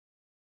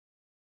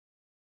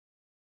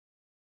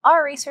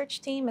Our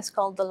research team is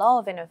called the Law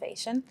of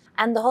Innovation,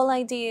 and the whole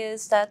idea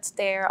is that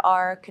there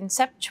are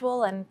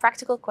conceptual and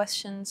practical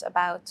questions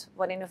about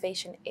what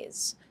innovation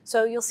is.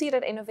 So you'll see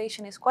that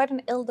innovation is quite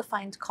an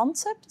ill-defined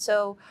concept.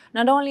 So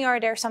not only are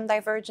there some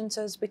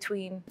divergences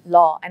between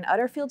law and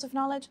other fields of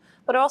knowledge,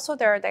 but also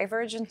there are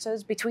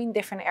divergences between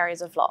different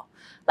areas of law,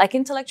 like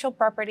intellectual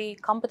property,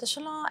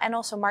 competition law, and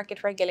also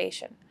market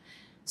regulation.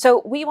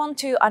 So we want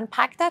to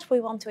unpack that. We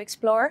want to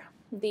explore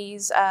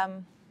these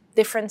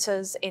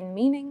differences in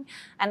meaning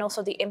and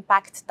also the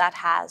impact that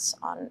has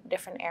on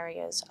different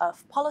areas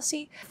of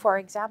policy. For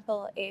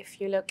example,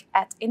 if you look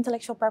at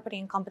intellectual property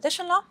and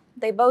competition law,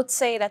 they both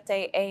say that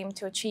they aim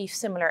to achieve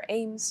similar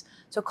aims,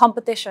 so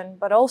competition,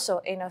 but also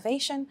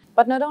innovation.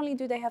 But not only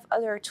do they have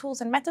other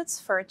tools and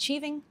methods for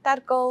achieving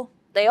that goal,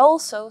 they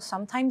also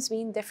sometimes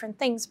mean different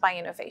things by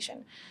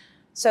innovation.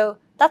 So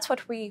that's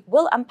what we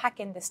will unpack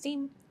in this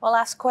team. We'll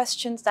ask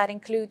questions that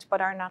include,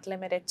 but are not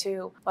limited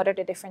to, what are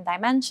the different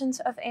dimensions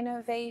of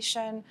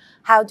innovation?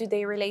 How do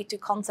they relate to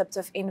concepts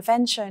of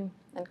invention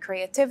and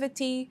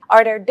creativity?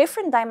 Are there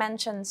different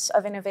dimensions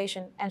of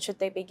innovation and should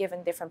they be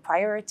given different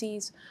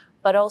priorities?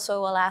 But also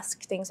we'll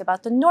ask things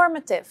about the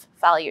normative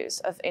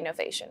values of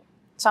innovation.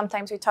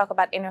 Sometimes we talk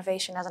about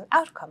innovation as an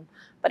outcome,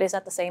 but is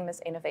that the same as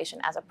innovation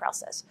as a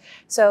process?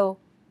 So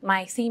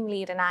my theme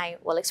lead and I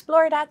will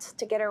explore that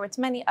together with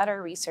many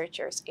other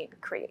researchers in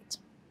CREATE.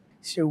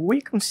 So we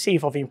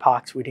conceive of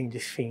impact within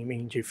this theme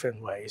in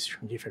different ways,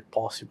 from different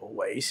possible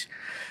ways.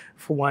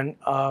 For one,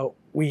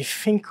 we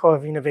think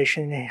of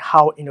innovation and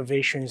how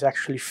innovation is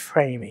actually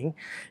framing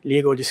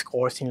legal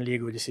discourse and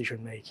legal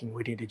decision-making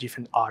within the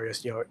different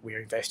areas that we are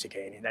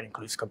investigating. That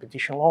includes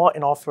competition law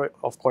and also,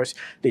 of course,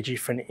 the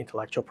different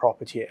intellectual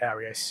property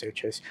areas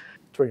such as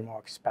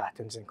trademarks,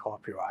 patents, and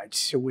copyrights.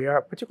 So we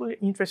are particularly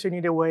interested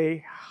in the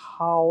way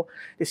how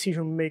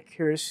decision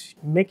makers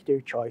make their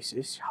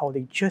choices, how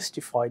they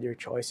justify their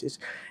choices,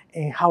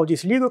 and how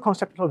this legal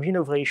concept of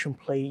innovation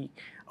play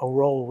a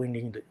role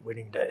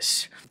within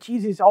this.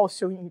 This is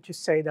also to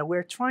say that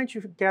we're trying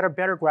to get a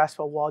better grasp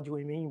of what do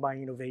we mean by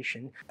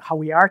innovation, how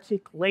we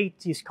articulate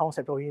this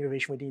concept of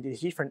innovation within these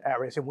different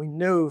areas, and we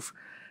know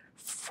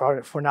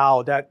for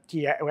now that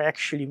we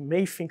actually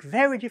may think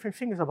very different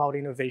things about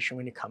innovation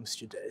when it comes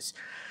to this.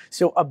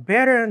 So a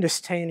better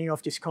understanding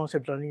of this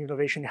concept of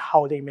innovation,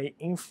 how they may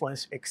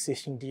influence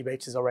existing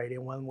debates is already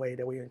one way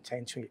that we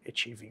intend to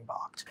achieve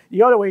impact.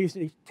 The other way is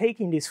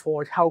taking this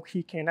forward, how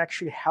he can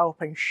actually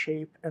help and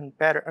shape and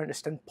better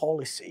understand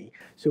policy.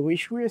 So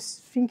if we're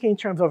thinking in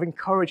terms of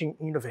encouraging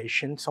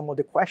innovation, some of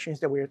the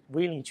questions that we're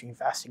willing to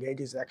investigate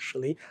is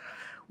actually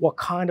what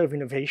kind of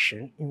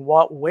innovation, in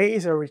what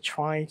ways are we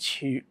trying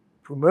to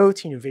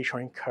promote innovation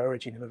or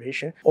encourage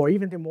innovation, or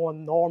even the more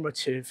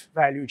normative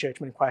value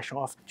judgment question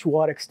of to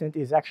what extent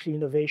is actually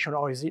innovation,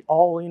 or is it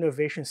all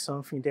innovation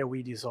something that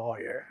we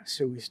desire?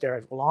 So is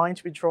there a line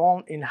to be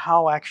drawn in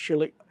how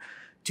actually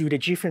do the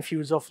different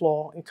fields of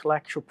law,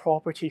 intellectual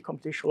property,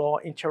 competition law,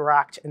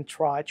 interact and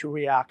try to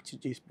react to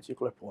these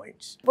particular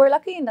points? We're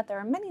lucky in that there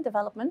are many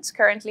developments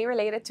currently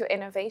related to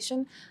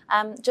innovation.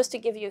 Just to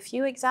give you a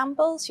few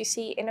examples, you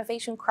see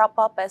innovation crop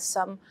up as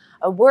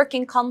a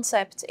working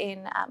concept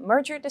in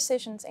merger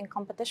decisions in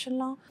competition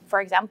law.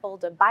 For example,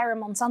 the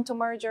Bayer-Monsanto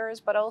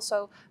mergers, but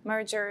also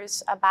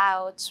mergers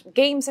about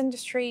games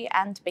industry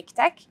and big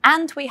tech.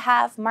 And we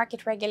have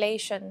market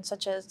regulation,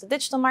 such as the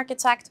Digital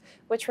Markets Act,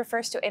 which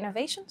refers to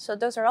innovation. So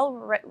those are all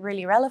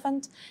really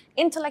relevant.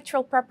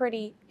 Intellectual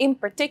property in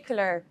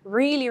particular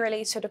really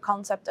relates to the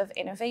concept of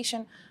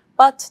innovation,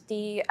 but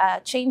the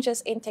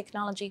changes in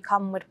technology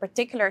come with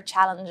particular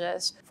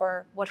challenges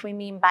for what we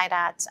mean by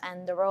that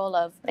and the role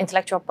of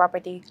intellectual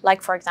property,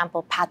 like for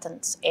example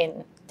patents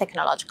in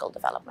technological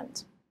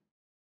development.